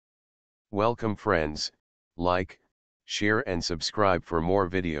Welcome friends, like, share and subscribe for more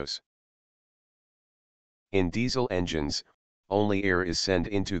videos. In diesel engines, only air is sent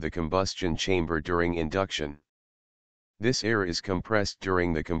into the combustion chamber during induction. This air is compressed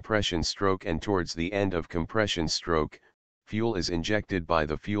during the compression stroke, and towards the end of compression stroke, fuel is injected by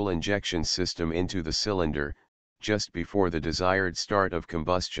the fuel injection system into the cylinder, just before the desired start of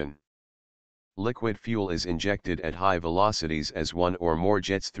combustion. Liquid fuel is injected at high velocities as one or more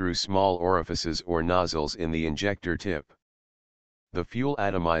jets through small orifices or nozzles in the injector tip. The fuel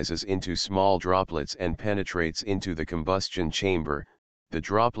atomizes into small droplets and penetrates into the combustion chamber. The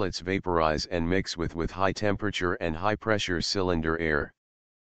droplets vaporize and mix with high temperature and high pressure cylinder air.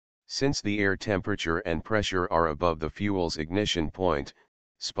 Since the air temperature and pressure are above the fuel's ignition point,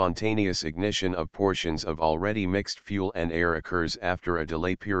 spontaneous ignition of portions of already mixed fuel and air occurs after a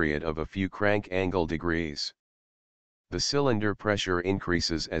delay period of a few crank angle degrees. The cylinder pressure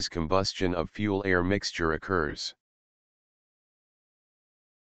increases as combustion of fuel-air mixture occurs.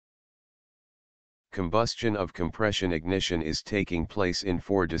 Combustion of compression ignition is taking place in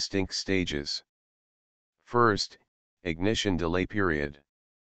 4 distinct stages. First, ignition delay period.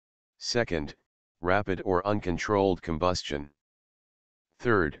 Second, rapid or uncontrolled combustion.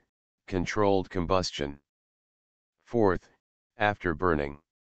 Third, controlled combustion. Fourth, afterburning.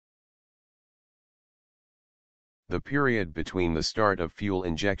 The period between the start of fuel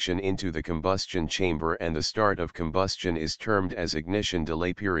injection into the combustion chamber and the start of combustion is termed as ignition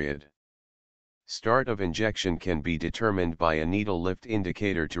delay period. Start of injection can be determined by a needle lift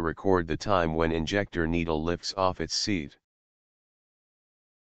indicator to record the time when injector needle lifts off its seat.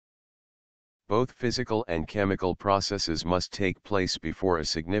 Both physical and chemical processes must take place before a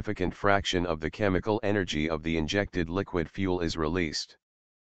significant fraction of the chemical energy of the injected liquid fuel is released.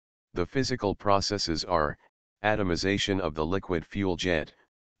 The physical processes are atomization of the liquid fuel jet,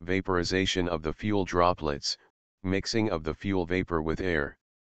 vaporization of the fuel droplets, mixing of the fuel vapor with air.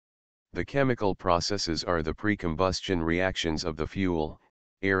 The chemical processes are the pre-combustion reactions of the fuel,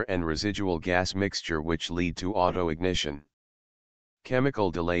 air and residual gas mixture which lead to auto-ignition. Chemical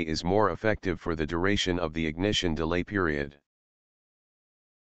delay is more effective for the duration of the ignition delay period.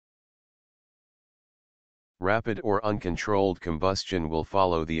 Rapid or uncontrolled combustion will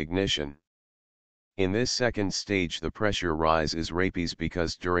follow the ignition. In this second stage the pressure rise is rapids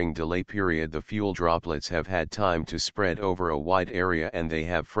because during delay period the fuel droplets have had time to spread over a wide area and they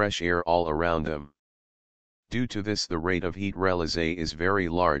have fresh air all around them. Due to this the rate of heat release is very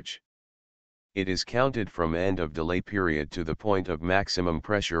large. It is counted from end of delay period to the point of maximum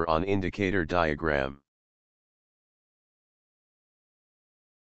pressure on indicator diagram.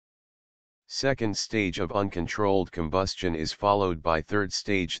 Second stage of uncontrolled combustion is followed by third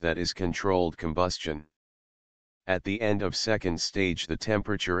stage, that is controlled combustion. At the end of second stage the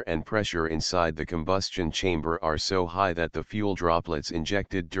temperature and pressure inside the combustion chamber are so high that the fuel droplets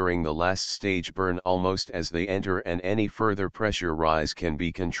injected during the last stage burn almost as they enter, and any further pressure rise can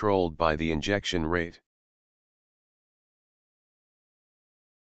be controlled by the injection rate.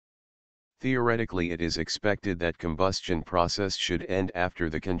 Theoretically it is expected that combustion process should end after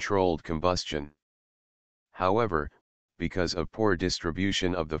the controlled combustion. However, because of poor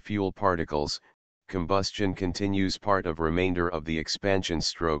distribution of the fuel particles, combustion continues part of remainder of the expansion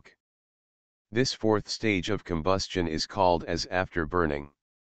stroke. This fourth stage of combustion is called as afterburning.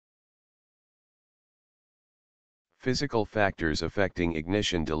 Physical factors affecting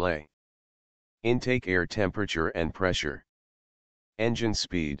ignition delay: intake air temperature and pressure, engine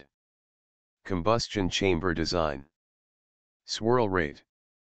speed, combustion chamber design, swirl rate,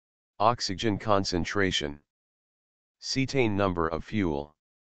 oxygen concentration, cetane number of fuel.